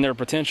reaching their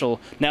potential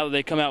now that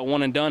they come out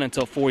one and done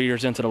until 4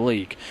 years into the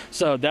league.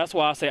 So that's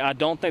why I say I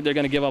don't think they're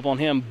going to give up on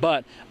him.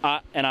 But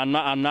I'm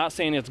not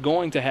saying it's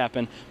going to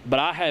happen, but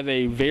I have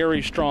a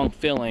very strong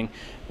feeling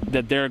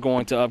that they're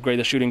going to upgrade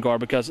the shooting guard,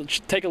 because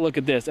take a look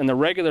at this. In the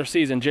regular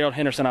season, Gerald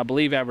Henderson, I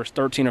believe, averaged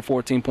 13 or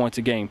 14 points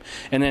a game.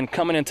 And then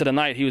coming into the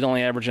night, he was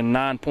only averaging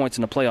 9 points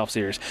in the playoff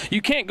series.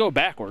 You can't go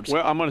backwards.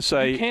 Well, I'm going to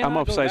say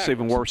it's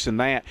even worse than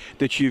that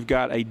you've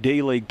got a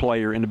D-League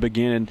player in the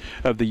beginning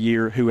of the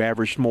year who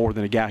averaged more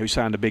than a guy who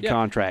signed a big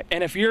contract.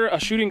 And if you're a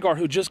shooting guard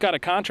who just got a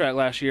contract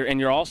last year and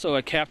you're also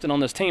a captain on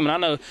this team, and I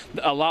know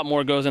a lot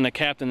more goes into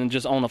captain than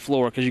just on the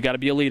floor because you got to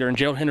be a leader, and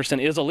Gerald Henderson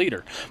is a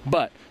leader.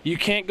 But you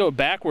can't go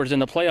backwards in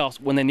the playoffs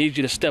when they need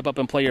you to step up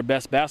and play your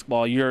best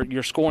basketball.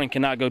 Your scoring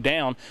cannot go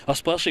down,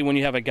 especially when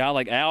you have a guy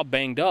like Al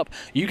banged up.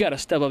 You got to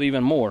step up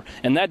even more,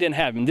 and that didn't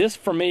happen. This,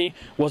 for me,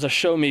 was a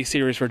show-me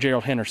series for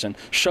Gerald Henderson.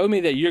 Show me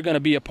that you're going to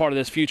be a part of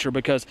this future,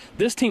 because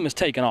this team is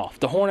taking off.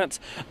 The Hornets,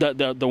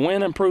 the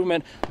win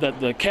improvement,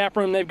 the cap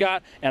room they've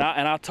got, and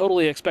I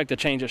totally expect a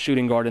change at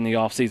shooting guard in the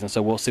offseason,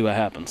 so we'll see what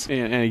happens.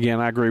 And again,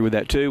 I agree with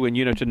that too.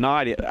 And,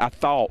 tonight I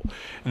thought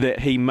that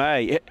he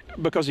may,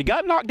 because he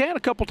got knocked down a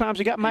couple times,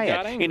 he got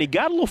mad. And he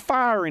got a little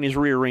fire in his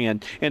rear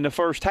end in the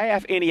first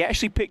half, and he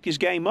actually picked his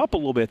game up a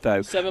little bit,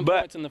 though. 7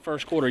 points in the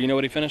first quarter. You know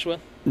what he finished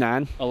with?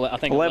 9. I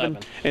think 11.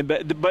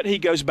 But he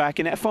goes back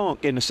in that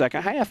funk in the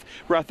second half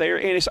right there,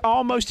 and it's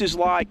almost as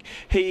like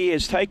he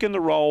has taken the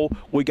role.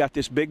 We got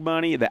this big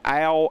money. The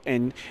Al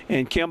and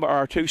Kemba are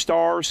our 2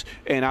 stars,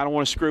 and I don't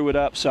want to screw it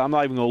up, so I'm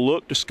not even going to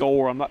look to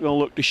score. I'm not going to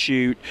look to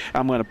shoot.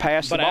 I'm going to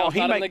pass the ball. But Al's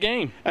not in the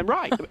game. And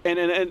right.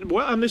 and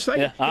well, I'm just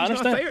saying, he's I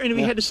understand. not there, and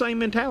he had the same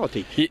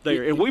mentality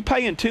there. And we're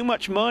paying too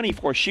much money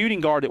for a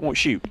shooting guard that won't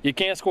shoot. You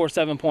can't score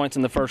 7 points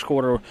in the first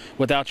quarter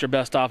without your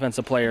best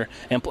offensive player.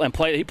 And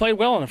play. He played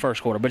well in the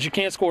first quarter, but you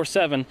can't score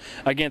 7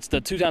 against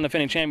the 2-time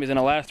defending champions in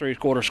the last 3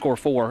 quarters, score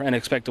 4, and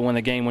expect to win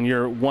the game when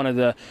you're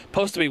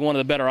supposed to be one of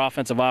the better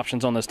offensive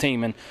options on this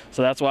team. And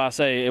so that's why I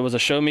say it was a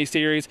show-me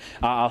series.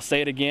 I'll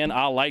say it again.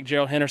 I like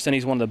Gerald Henderson.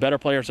 He's one of the better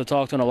players to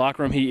talk to in the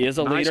locker room. He is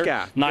a leader.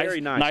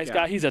 Very nice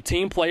guy. He's a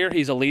team player.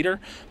 He's a leader.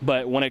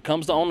 But when it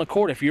comes to on the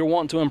court, if you're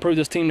wanting to improve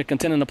this team to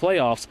contend in the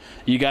playoffs,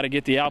 you got to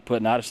get the output,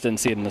 and I just didn't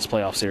see it in this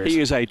playoff series. He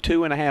is a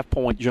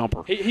 2.5-point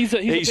jumper. He's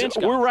a bench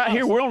guy. We're right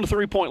here. We're on the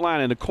 3-point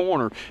line in the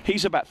corner.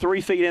 He's about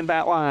 3 feet in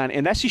that line,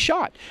 and that's his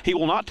shot. He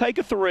will not take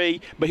a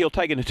 3, but he'll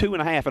take it a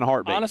 2.5 in a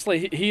heartbeat.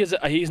 Honestly, he's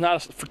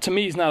not. To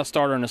me, he's not a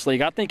starter in this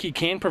league. I think he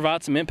can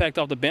provide some impact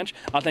off the bench.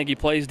 I think he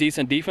plays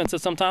decent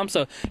defenses sometimes,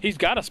 so he's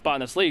got a spot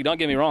in this league. Don't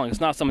get me wrong.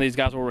 It's not some of these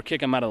guys where we're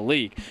kicking him out of the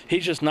league.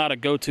 He's just not a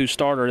go-to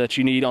starter that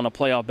you need on a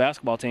playoff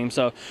basketball team.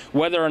 So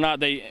whether or not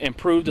they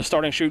improve the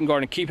starting shooting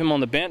guard and keep him on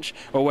the bench,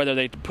 or whether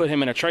they put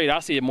him in a trade, I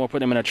see it more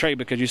putting him in a trade,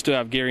 because you still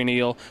have Gary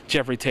Neal,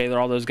 Jeffrey Taylor,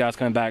 all those guys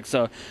coming back.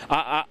 So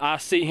I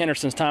see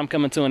Henderson's time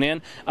coming to an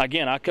end.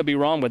 Again, I could be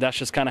wrong, but that's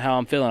just kind of how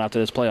I'm feeling after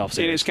this playoff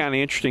series. It is kind of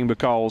interesting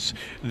because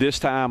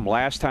last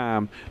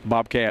time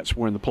Bobcats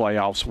were in the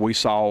playoffs, we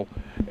saw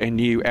and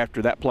knew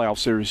after that playoff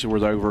series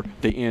was over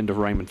the end of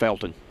Raymond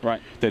Felton. Right.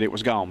 That it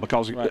was gone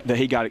because that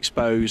he got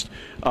exposed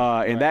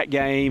in that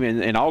game,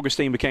 and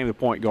Augustine became the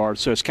point guard.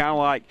 So it's kind of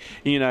like,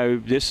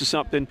 this is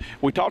something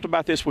we talked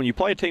about this when you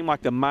play a team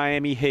like the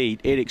Miami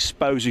Heat, it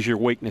exposes your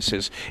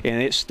weaknesses,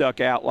 and it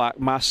stuck out like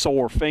my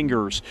sore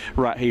fingers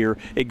right here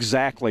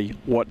exactly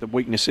what the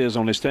weakness is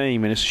on this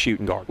team, and it's a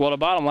shooting guard. Well, the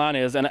bottom line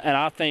is, and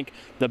I think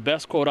the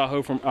best quote I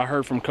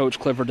heard from Coach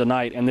Clifford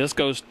tonight, and this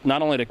goes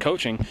not only to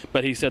coaching,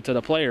 but he said to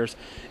the players,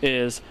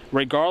 is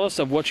regardless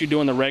of what you do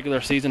in the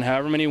regular season,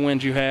 however many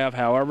wins you have,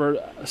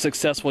 however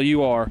successful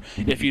you are,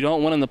 if you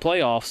don't win in the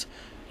playoffs,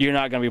 you're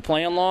not going to be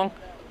playing long.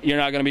 You're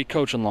not going to be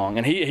coaching long.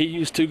 And he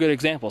used 2 good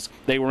examples.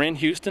 They were in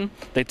Houston.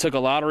 They took a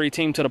lottery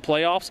team to the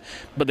playoffs,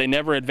 but they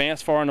never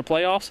advanced far in the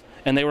playoffs,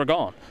 and they were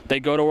gone.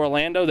 They go to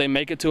Orlando. They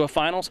make it to a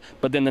finals,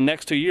 but then the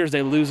next 2 years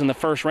they lose in the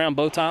first round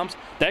both times.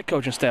 That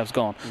coaching staff's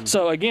gone.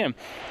 So, again,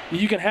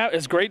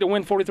 it's great to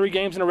win 43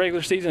 games in a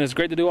regular season. It's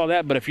great to do all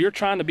that, but if you're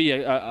trying to be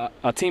a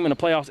team in the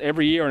playoffs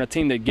every year and a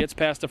team that gets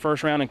past the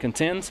first round and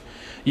contends,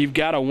 you've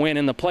got to win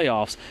in the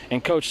playoffs.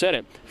 And Coach said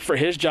it. For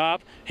his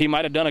job, he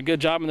might have done a good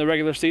job in the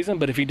regular season,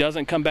 but if he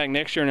doesn't come back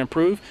next year and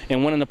improve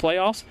and win in the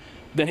playoffs,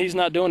 then he's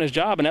not doing his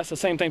job, and that's the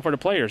same thing for the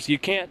players. You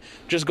can't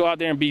just go out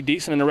there and be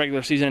decent in the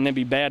regular season and then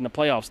be bad in the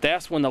playoffs.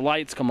 That's when the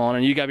lights come on,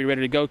 and you got to be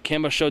ready to go.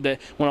 Kemba showed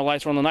that when the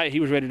lights were on the night, he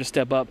was ready to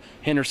step up.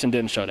 Henderson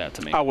didn't show that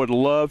to me. I would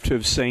love to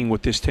have seen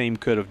what this team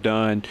could have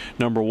done,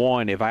 number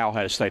one, if Al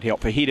had stayed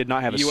healthy. He did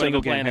not have a single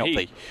game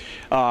healthy.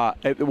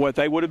 What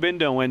they would have been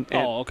doing.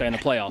 In the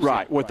playoffs.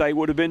 Right. What they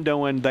would have been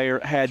doing there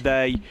had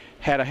they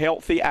had a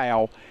healthy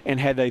Al and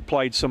had they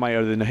played somebody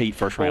other than the Heat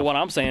first round. Well, what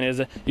I'm saying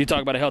is, you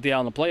talk about a healthy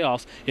Al in the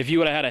playoffs. If you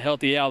would have had a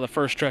healthy Al the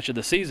first stretch of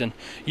the season,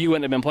 you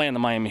wouldn't have been playing the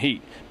Miami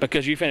Heat,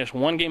 because you finished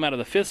 1 game out of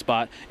the 5th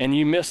spot, and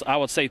you missed, I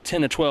would say,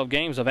 10 to 12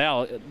 games of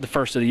Al the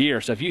first of the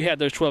year. So if you had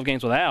those 12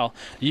 games with Al,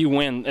 you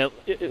win.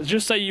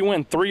 Just say you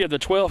win 3 of the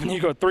 12 and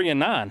you go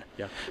 3-9.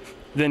 Yeah.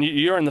 Then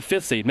you're in the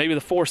 5th seed, maybe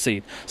the 4th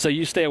seed. So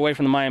you stay away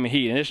from the Miami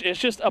Heat, and it's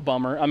just a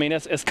bummer. I mean,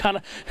 it's kind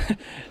of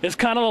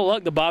the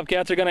luck the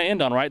Bobcats are going to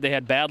end on, right? They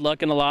had bad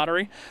luck in the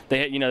lottery.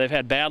 They've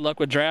had bad luck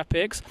with draft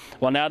picks.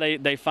 Well, now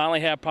they finally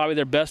have probably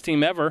their best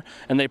team ever,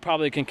 and they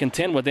probably can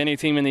contend with any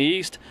team in the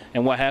East.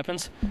 And what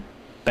happens?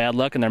 bad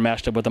luck, and they're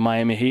matched up with the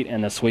Miami Heat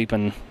and the sweep,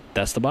 and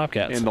that's the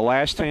Bobcats. And the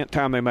last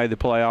time they made the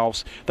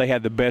playoffs, they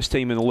had the best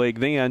team in the league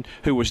then,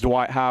 who was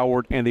Dwight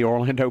Howard and the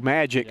Orlando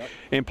Magic,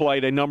 and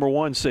played a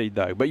 #1 seed,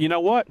 though. But you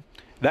know what?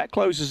 That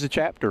closes the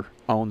chapter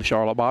on the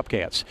Charlotte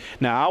Bobcats.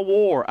 Now,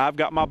 I've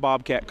got my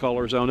Bobcat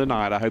colors on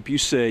tonight. I hope you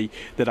see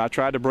that I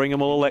tried to bring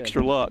them a little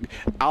extra luck.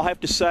 I'll have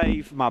to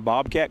save my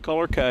Bobcat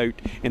color coat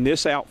and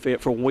this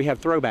outfit for when we have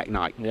throwback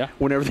night. Yeah.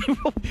 Whenever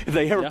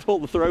they ever pull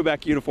the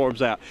throwback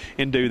uniforms out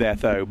and do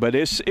that, though. But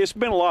it's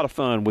been a lot of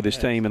fun with this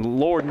team, and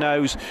Lord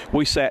knows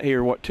we sat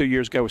here, 2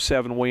 years ago with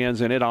 7 wins,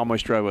 and it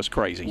almost drove us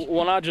crazy.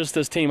 Well, not just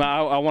this team.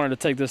 I wanted to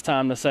take this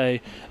time to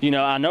say,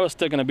 I know it's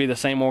still going to be the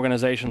same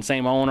organization,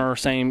 same owner,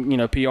 same,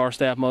 PR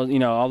staff,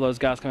 all those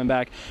guys coming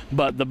back.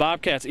 But the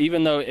Bobcats,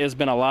 even though it's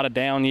been a lot of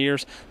down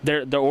years,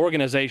 the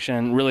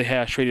organization really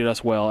has treated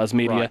us well as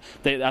media.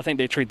 Right. I think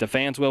they treat the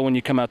fans well when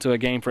you come out to a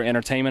game for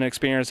entertainment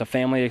experience, a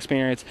family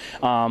experience.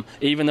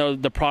 Even though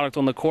the product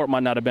on the court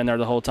might not have been there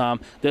the whole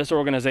time, this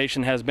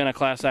organization has been a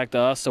class act to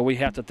us, so we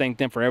have to thank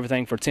them for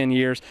everything for 10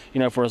 years.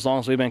 For as long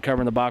as we've been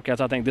covering the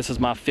Bobcats, I think this is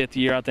my 5th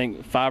year. I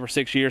think 5 or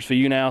 6 years for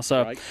you now.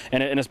 So,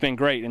 and it's been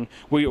great, and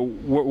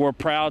we're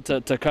proud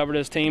to cover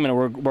this team, and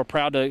we're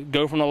proud to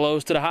go from the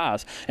lows to the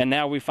highs. And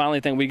now we finally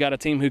think we got a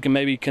team who can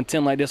maybe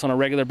contend like this on a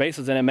regular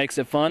basis, and it makes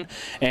it fun.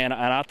 And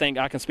I think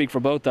I can speak for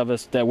both of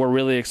us that we're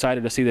really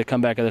excited to see the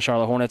comeback of the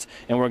Charlotte Hornets,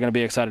 and we're going to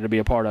be excited to be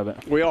a part of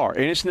it. We are,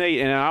 and it's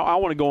neat. And I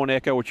want to go and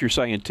echo what you're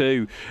saying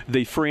too.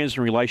 The friends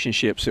and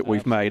relationships that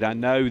we've made. I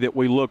know that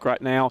we look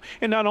right now,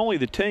 and not only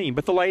the team,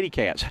 but the Lady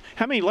Cats.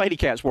 How many Lady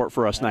Cats work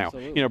for us now?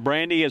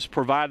 Brandy has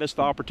provided us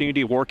the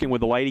opportunity of working with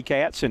the Lady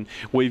Cats, and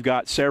we've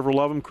got several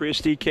of them.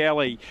 Christy,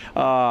 Kelly,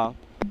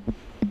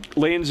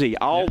 Lindsay,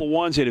 all the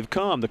ones that have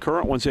come, the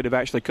current ones that have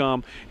actually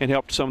come and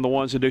helped some of the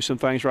ones that do some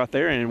things right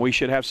there, and we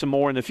should have some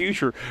more in the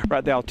future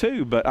right now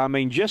too. But I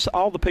mean, just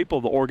all the people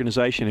of the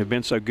organization have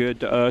been so good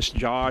to us.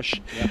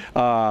 Josh,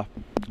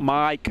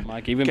 Mike,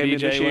 even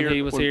BJ when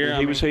he was here.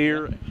 He was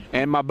here,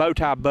 and my bow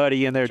tie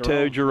buddy in there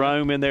too,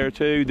 Jerome in there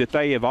too, that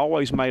they have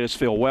always made us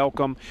feel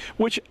welcome,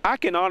 which I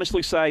can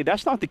honestly say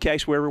that's not the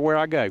case everywhere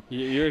I go.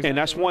 And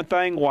that's one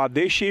thing why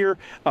this year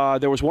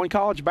there was one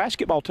college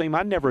basketball team.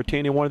 I never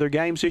attended one of their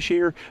games this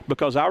year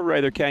because I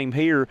rather came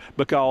here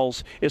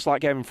because it's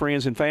like having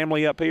friends and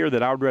family up here,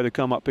 that I would rather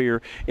come up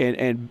here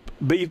and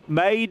be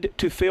made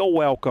to feel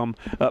welcome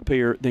up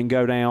here than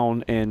go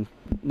down and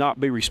not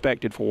be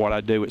respected for what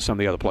I do at some of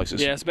the other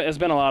places. Yeah, it's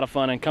been a lot of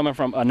fun, and coming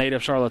from a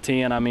native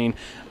Charlottean, I mean,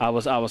 I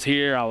was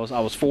here. I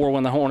was 4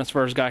 when the Hornets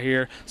first got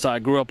here, so I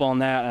grew up on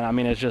that, and I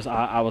mean, it's just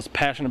I was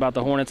passionate about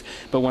the Hornets.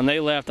 But when they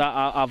left,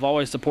 I've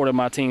always supported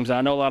my teams.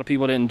 I know a lot of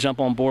people didn't jump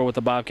on board with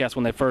the Bobcats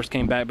when they first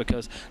came back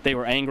because they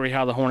were angry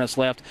how the Hornets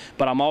left,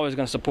 but I'm always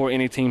going to support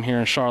any team here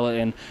in Charlotte.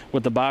 And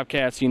with the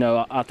Bobcats,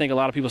 I think a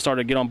lot of people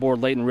started to get on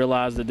board late and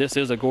realize that this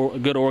is a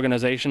good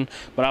organization.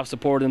 But I've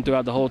supported them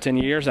throughout the whole 10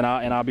 years, and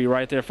I'll be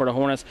right there for the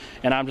Hornets.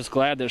 And I'm just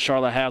glad that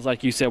Charlotte has,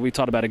 like you said, we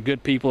talked about a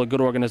good people, a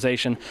good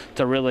organization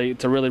to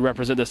really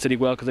represent the city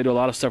well, because they do a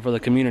lot of stuff for the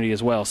community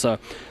as well. So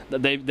I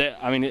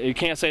mean, you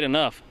can't say it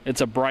enough. It's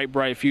a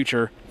bright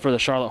future for the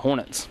Charlotte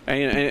Hornets.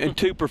 And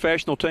 2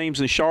 professional teams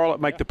in Charlotte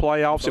make the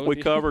playoffs that we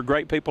cover.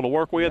 Great people to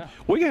work with.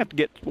 We're going to have to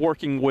get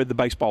working with the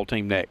baseball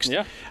team next.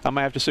 I'm going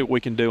to have to see what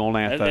we can do on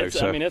that,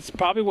 though. I mean, it's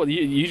probably what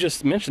you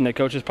just mentioned that,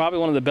 Coach. It's probably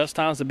one of the best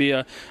times to be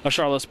a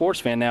Charlotte sports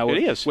fan now.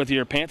 It is. With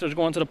your Panthers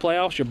going to the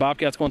playoffs, your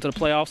Bobcats going to the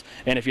playoffs,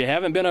 and if you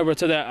haven't been over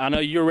to that, I know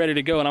you're ready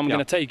to go, and I'm going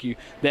to take you.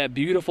 That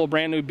beautiful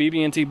brand new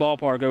BB&T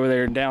ballpark over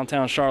there in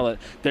downtown Charlotte.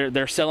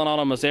 They're selling on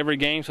almost every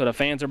game, so the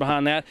fans are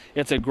behind that.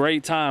 It's a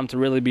great time to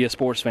really be a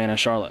sports fan in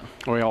Charlotte.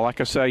 Well,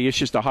 like I say, it's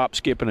just a hop,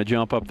 skip, and a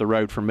jump up the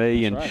road for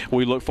me, and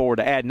we look forward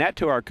to adding that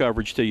to our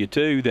coverage to you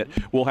too. That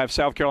we'll have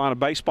South Carolina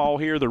baseball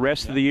here the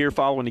rest of the year,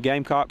 following the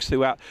Gamecocks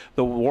throughout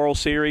the World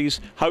Series,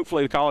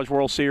 hopefully the College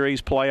World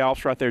Series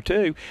playoffs right there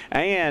too,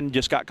 and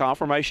just got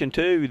confirmation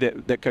too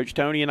that Coach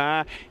Tony and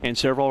I and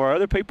several of our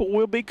other people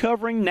will be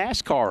covering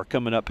NASCAR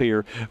coming up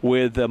here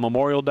with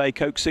Memorial Day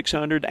Coke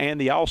 600 and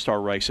the All-Star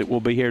race. It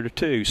will be here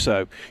too.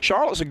 So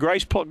Charlotte's a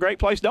great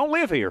place. Don't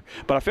live here,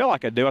 but I feel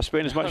like I do. I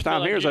spend as much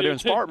time here as I do in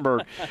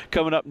Spartanburg.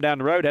 Coming up and down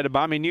the road, had to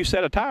buy me a new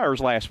set of tires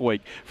last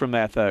week from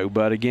that, though.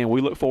 But again,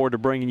 we look forward to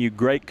bringing you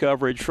great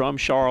coverage from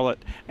Charlotte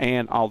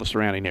and all the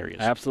surrounding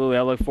areas. Absolutely,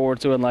 I look forward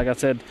to it. And like I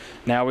said,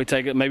 now we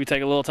maybe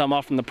take a little time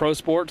off from the pro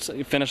sports,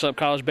 finish up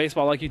college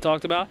baseball like you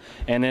talked about,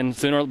 and then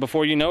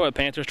before you know it,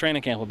 Panthers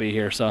training camp will be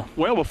here. So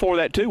well, before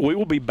that too, we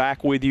will be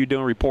back with you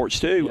doing reports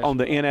too on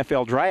the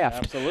NFL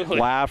draft. Absolutely.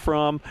 Live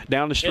from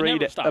down the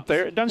street up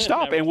there. It doesn't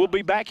stop, and we'll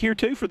be back here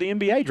too for the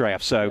NBA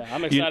draft. So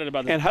I'm excited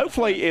about that. And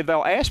hopefully, if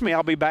they'll ask me,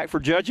 I'll be back for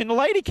judging the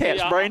Lady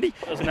Cats, Brandy.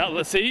 Now,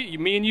 let's see.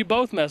 Me and you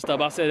both messed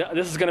up. I said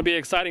this is going to be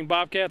exciting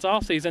Bobcats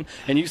off season,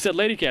 and you said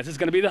Lady Cats. It's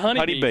going to be the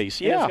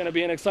Honeybees. Yeah. It's going to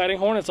be an exciting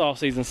Hornets off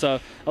season. So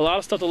a lot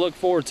of stuff to look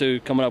forward to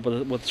coming up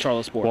with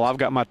Charlotte sports. Well, I've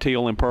got my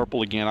teal and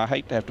purple again. I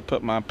hate to have to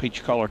put my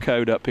peach color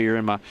coat up here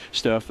and my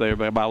stuff there, but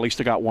but at least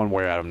I got one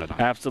wear out of them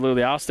tonight.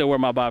 Absolutely. I'll still wear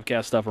my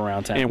Bobcat stuff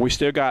around town. And we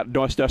still got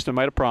Dustin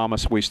made a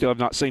promise. We still have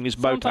not seen his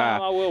bow tie.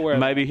 Sometime I will wear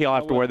Maybe that. he'll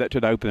have to wear that to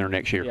the opener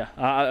next year.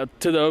 Yeah,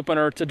 to the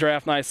opener, to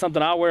draft night,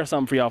 something. I'll wear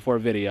something for y'all for a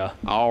video.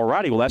 All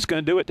righty. Well, that's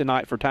going to do it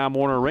tonight for Time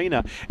Warner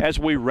Arena as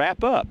we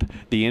wrap up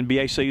the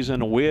NBA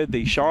season with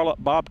the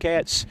Charlotte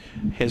Bobcats.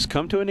 Has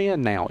come to an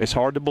end now. It's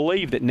hard to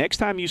believe that next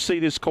time you see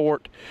this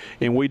court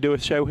and we do a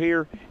show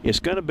here, it's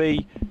going to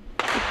be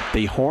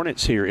the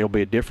Hornets here. It'll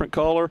be a different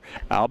color.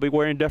 I'll be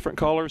wearing different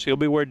colors. He'll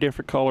be wearing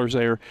different colors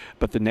there.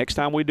 But the next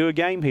time we do a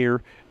game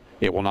here,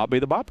 it will not be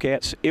the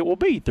Bobcats. It will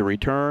be the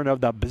return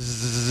of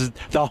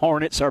the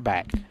Hornets are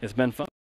back. It's been fun.